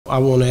I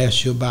want to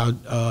ask you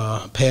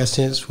about Past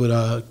Tense with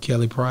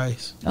Kelly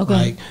Price. Okay.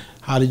 Like,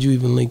 how did you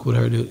even link with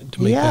her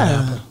to make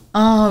that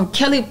happen?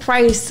 Kelly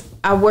Price,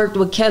 I worked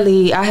with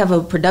Kelly. I have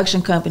a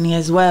production company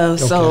as well.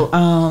 Okay. So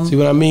see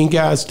what I mean,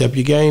 guys? Step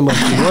your game up.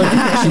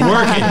 She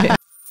working.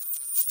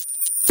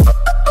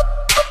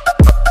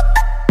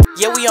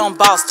 Yeah, we on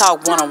Boss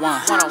Talk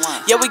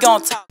 101. Yeah, we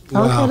gonna talk.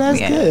 Wow. Okay, that's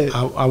good.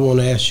 I want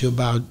to ask you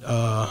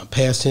about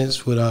Past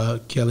Tense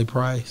with Kelly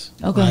Price.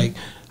 Okay. Like,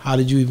 how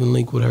did you even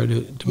link with her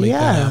to make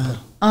that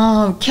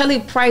happen? Kelly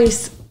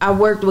Price, I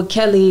worked with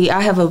Kelly.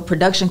 I have a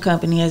production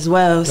company as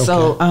well. Okay.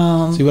 So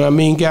see what I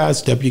mean, guys?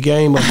 Step your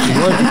game up. She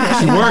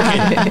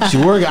working. She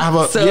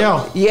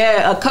working.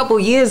 Yeah, a couple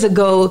years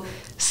ago,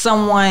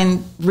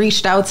 someone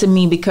reached out to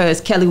me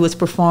because Kelly was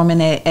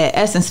performing at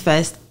Essence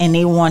Fest and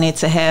they wanted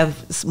to have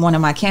one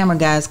of my camera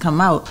guys come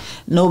out.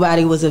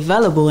 Nobody was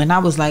available and I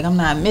was like, I'm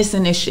not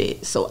missing this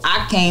shit. So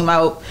I came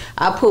out,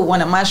 I put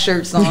one of my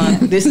shirts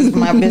on. This is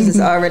my business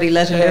already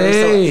legendary.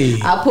 Hey.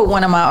 So I put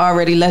one of my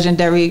already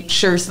legendary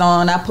shirts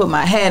on. I put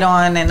my hat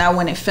on and I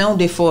went and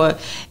filmed it for her.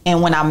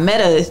 And when I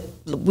met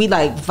her, we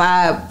like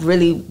vibe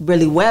really,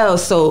 really well.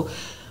 So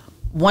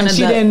she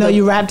didn't know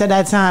you rapped at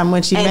that time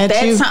when she met you?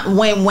 At that time,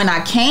 when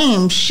I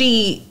came,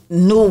 she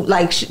knew,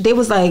 like, they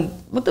was like,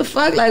 what the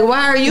fuck? Like,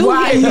 why are you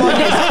here? And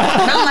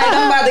I'm like,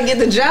 I'm about to get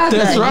the job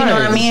done. Right. You know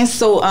what I mean?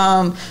 So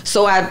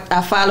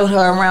I followed her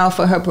around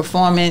for her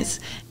performance,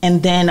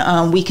 and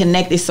then we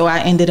connected. So I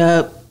ended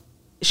up,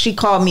 she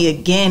called me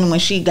again when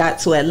she got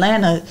to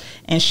Atlanta,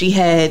 and she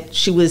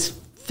was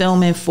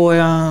filming for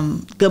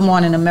Good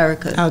Morning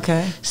America.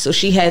 Okay. So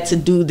she had to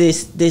do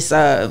this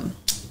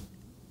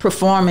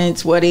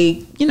performance where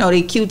they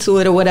cue to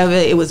it or whatever.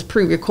 It was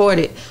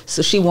pre-recorded,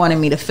 so she wanted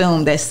me to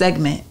film that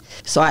segment,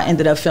 so I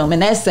ended up filming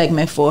that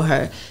segment for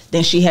her.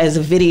 Then she has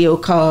a video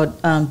called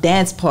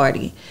Dance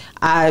Party.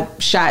 I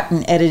shot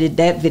and edited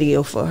that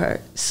video for her,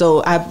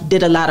 so I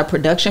did a lot of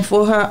production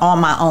for her on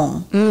my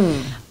own.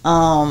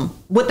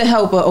 With the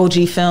help of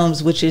OG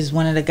Films, which is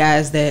one of the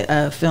guys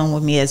that filmed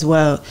with me as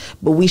well.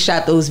 But we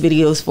shot those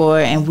videos for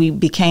her and we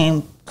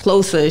became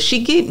closer.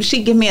 She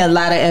give me a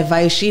lot of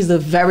advice. She's a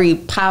very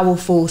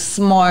powerful,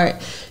 smart,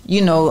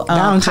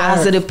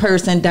 positive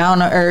person, down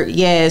to earth.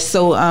 Yeah.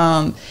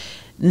 So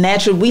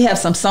naturally, we have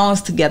some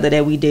songs together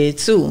that we did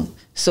too.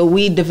 So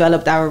we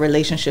developed our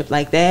relationship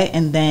like that,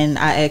 and then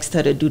I asked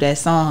her to do that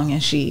song,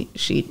 and she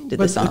did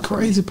the song. But the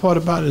crazy part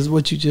about it is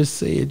what you just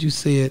said. You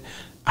said,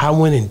 I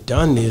went and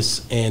done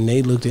this, and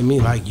they looked at me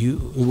like,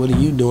 what are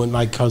you doing?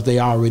 Like, because they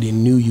already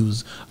knew you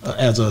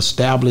as an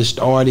established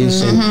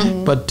artist.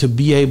 Mm-hmm. But to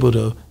be able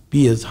to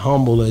be as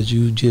humble as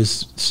you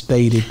just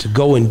stated, to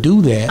go and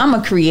do that. I'm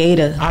a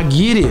creator. I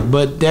get it,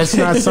 but that's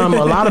not something,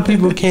 a lot of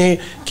people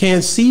can't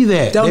see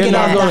that. Don't get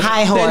off the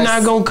high horse. They're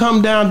not going to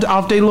come down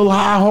off their little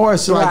high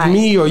horse like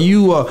me or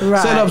you, or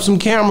set up some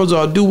cameras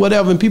or do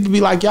whatever, and people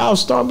be like, y'all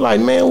start like,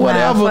 man,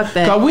 whatever,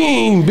 because we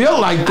ain't built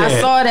like that. I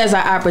saw it as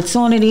an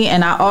opportunity,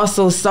 and I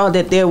also saw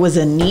that there was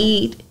a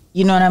need,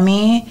 you know what I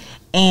mean?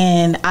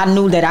 And I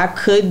knew that I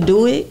could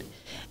do it.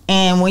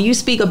 And when you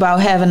speak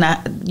about having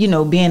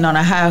being on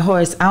a high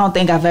horse, I don't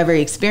think I've ever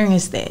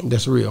experienced that.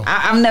 That's real.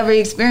 I've never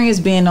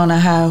experienced being on a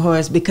high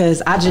horse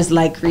because I just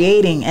like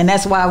creating. And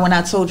that's why when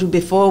I told you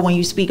before, when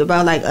you speak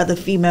about like other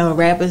female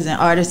rappers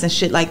and artists and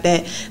shit like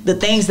that, the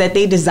things that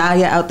they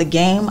desire out the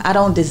game, I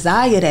don't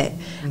desire that.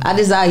 Mm-hmm. I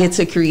desire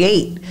to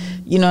create.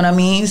 You know what I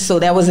mean? So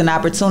that was an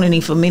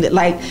opportunity for me to,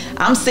 like,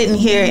 I'm sitting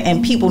here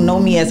and people know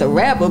me as a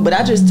rapper, but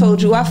I just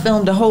told you I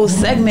filmed a whole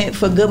segment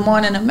for Good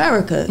Morning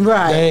America.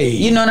 Right. Hey,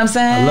 you know what I'm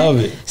saying? I love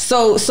it.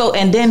 So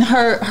and then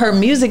her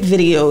music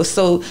videos.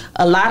 So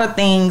a lot of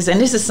things, and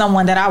this is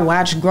someone that I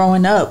watched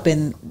growing up,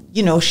 and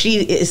she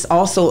is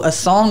also a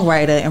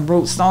songwriter and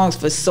wrote songs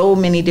for so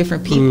many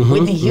different people. Mm-hmm,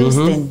 Whitney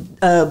Houston,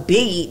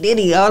 Biggie,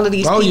 Diddy, all of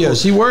these people. Oh yeah,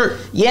 she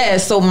worked. Yeah,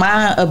 so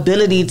my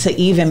ability to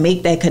even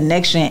make that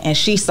connection, and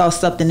she saw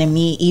something in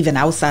me even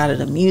outside of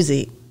the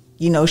music.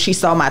 She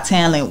saw my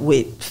talent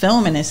with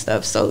filming and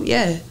stuff. So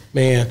yeah.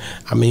 Man,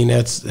 I mean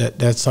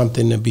that's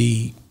something to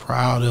be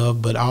proud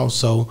of, but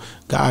also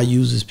God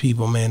uses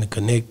people, man, to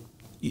connect.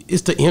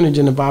 It's the energy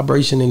and the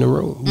vibration in the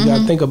room. You got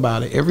to think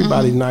about it.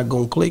 Everybody's not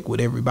going to click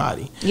with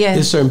everybody. Yeah.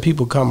 There's certain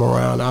people come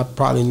around I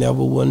probably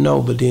never will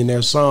know, but then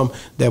there's some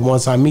that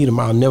once I meet them,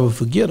 I'll never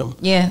forget them.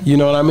 Yeah. You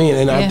know what I mean?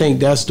 And I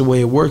think that's the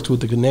way it works with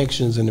the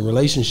connections and the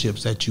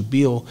relationships that you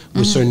build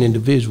with certain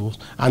individuals.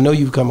 I know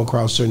you've come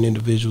across certain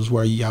individuals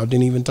where y'all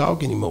didn't even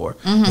talk anymore,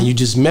 and you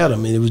just met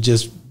them, and it was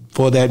just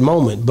for that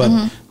moment.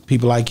 But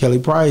people like Kelly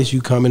Price,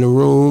 you come in a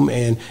room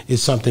and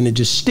it's something that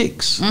just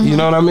sticks. You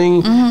know what I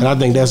mean? And I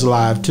think that's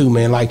live too,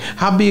 man. Like,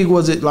 how big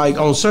was it, like,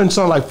 on certain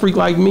songs like Freak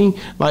Like Me,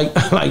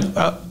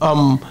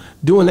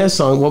 doing that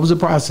song? What was the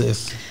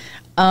process?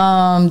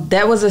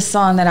 That was a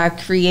song that I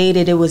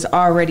created. It was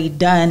already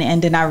done,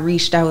 and then I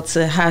reached out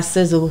to High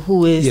Sizzle,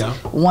 who is he's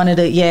one of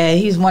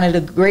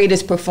the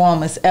greatest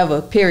performers ever,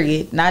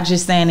 period. Not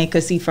just saying it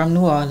because he's from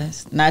New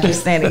Orleans. Not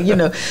just saying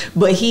it,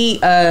 but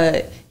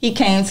he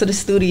came to the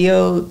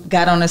studio,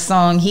 got on a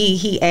song.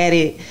 He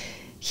added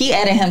he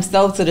added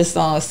himself to the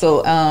song,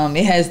 so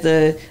it has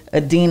the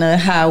Adina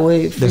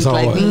Howard freak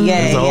like me.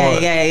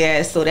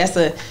 Yeah. So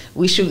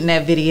we shooting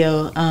that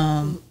video.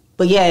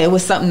 But yeah, it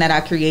was something that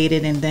I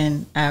created, and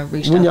then I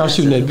reached out. When y'all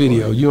shooting that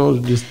video, you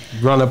don't just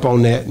run up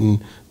on that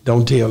and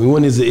don't tell me.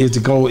 When is it? Is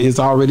it going? It's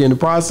already in the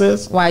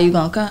process. Why you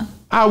gonna come?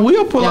 I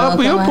will pull up.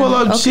 We'll pull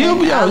up. Okay.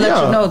 I'll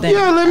let you know then.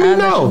 Yeah, let me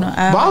know.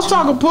 Boss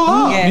Talk, pull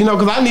up. Yeah. You know,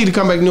 because I need to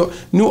come back.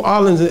 New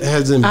Orleans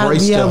has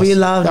embraced us. We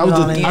love New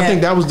Orleans. I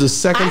think that was the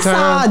second time.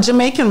 I saw a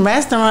Jamaican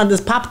restaurant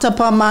that popped up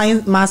on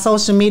my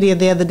social media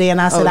the other day,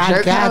 and I said,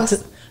 I got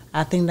to.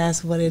 I think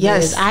that's what it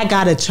is. I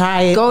gotta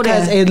try it. Go there.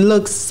 Because it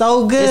looks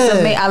so good. It's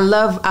amazing.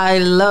 I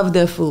love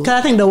their food. Because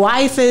I think the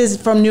wife is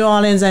from New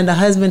Orleans and the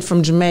husband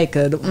from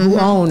Jamaica who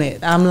own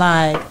it. I'm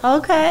like,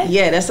 okay.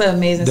 Yeah, that's an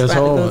amazing spot to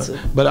go to.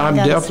 But I'm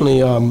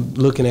definitely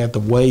looking at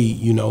the way,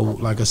 you know,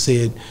 like I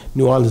said,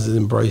 New Orleans has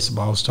embraced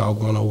Boss Talk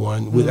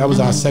 101. That was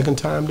our second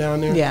time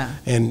down there. Yeah.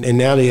 And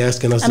now they're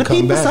asking us to come back.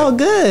 And the people so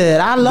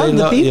good. I love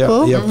the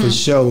people. Yeah, for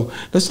sure.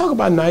 Let's talk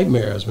about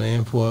Nightmares,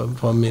 man, for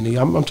a minute.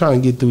 I'm trying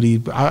to get through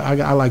these.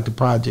 I like the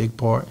project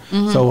part.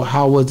 So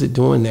how was it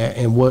doing that,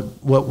 and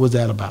what was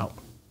that about?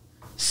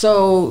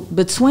 So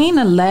between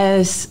the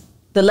last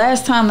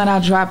time that I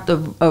dropped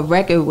a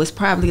record was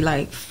probably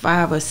like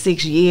 5 or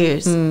 6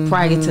 years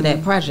prior to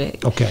that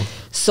project. Okay.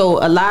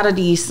 So a lot of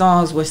these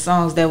songs were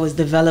songs that was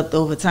developed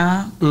over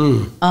time.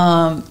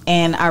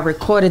 And I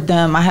recorded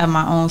them. I have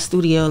my own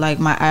studio, like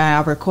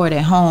I record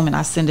at home and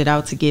I send it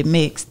out to get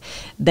mixed.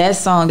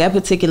 That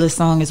particular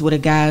song is with a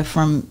guy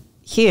from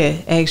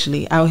here,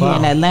 actually, out here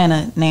in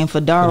Atlanta, named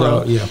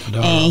Fedaro.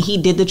 Fedaro. And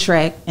he did the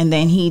track, and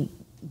then he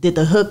did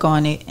the hook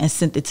on it and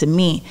sent it to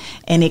me.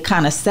 And it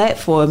kind of sat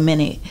for a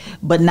minute,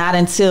 but not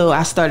until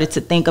I started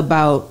to think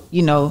about,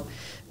 you know,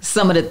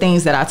 some of the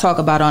things that I talk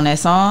about on that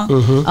song.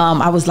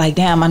 I was like,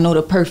 damn, I know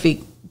the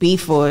perfect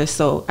beat for it,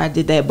 so I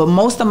did that. But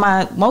most of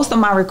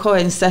my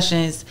recording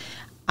sessions,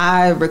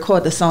 I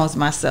record the songs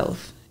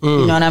myself.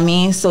 You know what I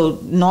mean? So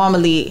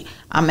normally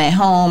I'm at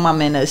home,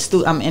 I'm in a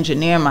studio, I'm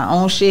engineering my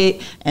own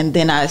shit, and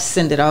then I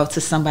send it off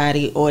to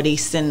somebody, or they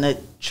send the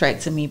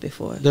track to me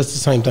before. That's the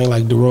same thing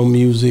like Duro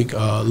Music,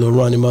 Lil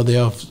Ronnie Mother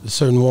Elf,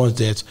 certain ones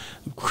that's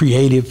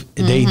creative.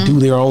 They do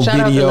their own Shout videos.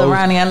 Out to Lil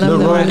Ronnie. I love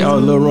Lil Ronnie.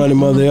 Lil Ronnie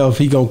Mother Elf,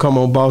 he gonna come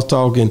on Boss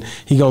Talk, and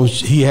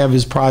he have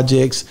his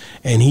projects,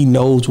 and he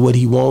knows what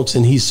he wants,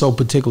 and he's so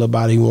particular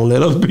about it. He won't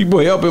let other people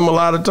help him a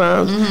lot of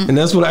times. And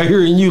that's what I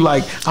hear in you.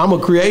 Like, I'm a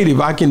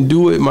creative, I can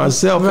do it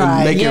myself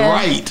and make it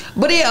right.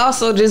 But it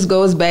also just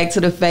goes back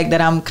to the fact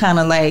that I'm kind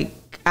of like,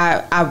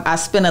 I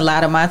spend a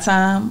lot of my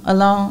time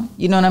alone.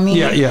 You know what I mean?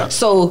 Yeah.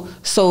 So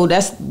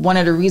that's one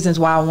of the reasons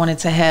why I wanted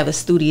to have a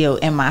studio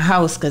in my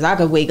house, because I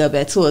could wake up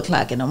at 2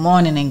 o'clock in the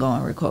morning and go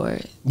and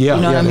record. Yeah,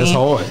 you know what I mean?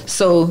 That's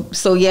hard.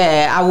 So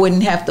yeah, I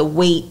wouldn't have to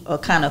wait or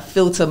kind of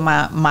filter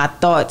my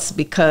thoughts,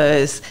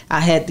 because I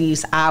had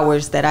these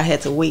hours that I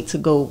had to wait to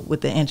go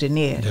with the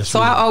engineer. That's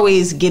I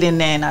always get in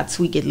there and I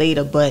tweak it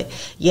later. But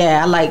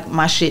yeah, I like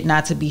my shit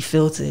not to be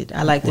filtered.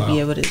 I like to be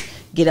able to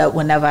get up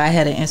whenever I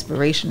had an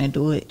inspiration and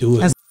do it.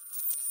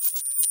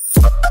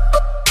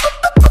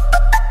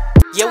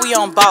 Yeah, we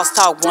on Boss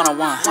Talk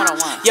 101.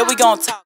 Yeah, we gonna talk.